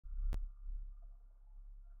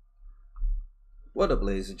What up,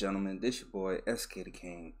 ladies and gentlemen? This your boy SK the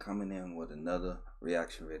King coming in with another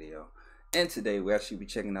reaction video. And today we actually be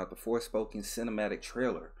checking out the Forspoken cinematic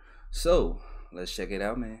trailer. So let's check it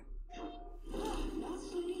out, man.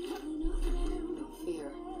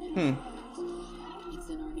 Fear. It's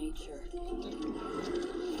in our nature.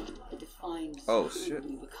 It defines Oh who shit.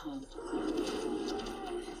 we become.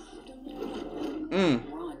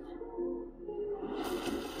 Mm. Run.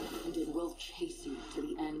 And it will chase you to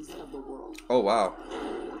the ends of the world. Oh wow.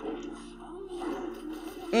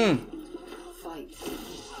 Fight.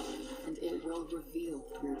 And it will reveal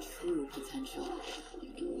your true potential.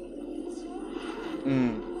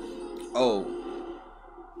 Oh.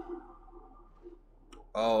 The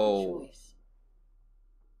Oh. choice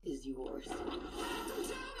is yours.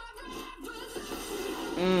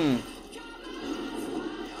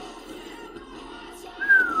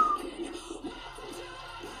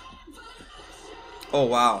 Oh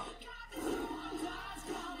wow.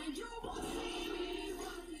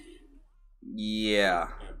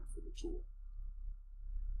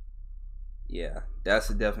 Yeah, that's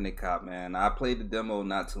a definite cop, man. I played the demo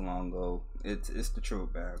not too long ago. It's the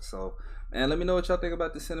truth, man. So, man, let me know what y'all think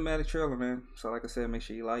about the cinematic trailer, man. So, like I said, make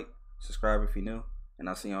sure you like, subscribe if you're new, and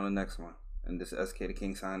I'll see you on the next one. And this is SK the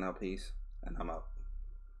King signing out. Peace, and I'm out.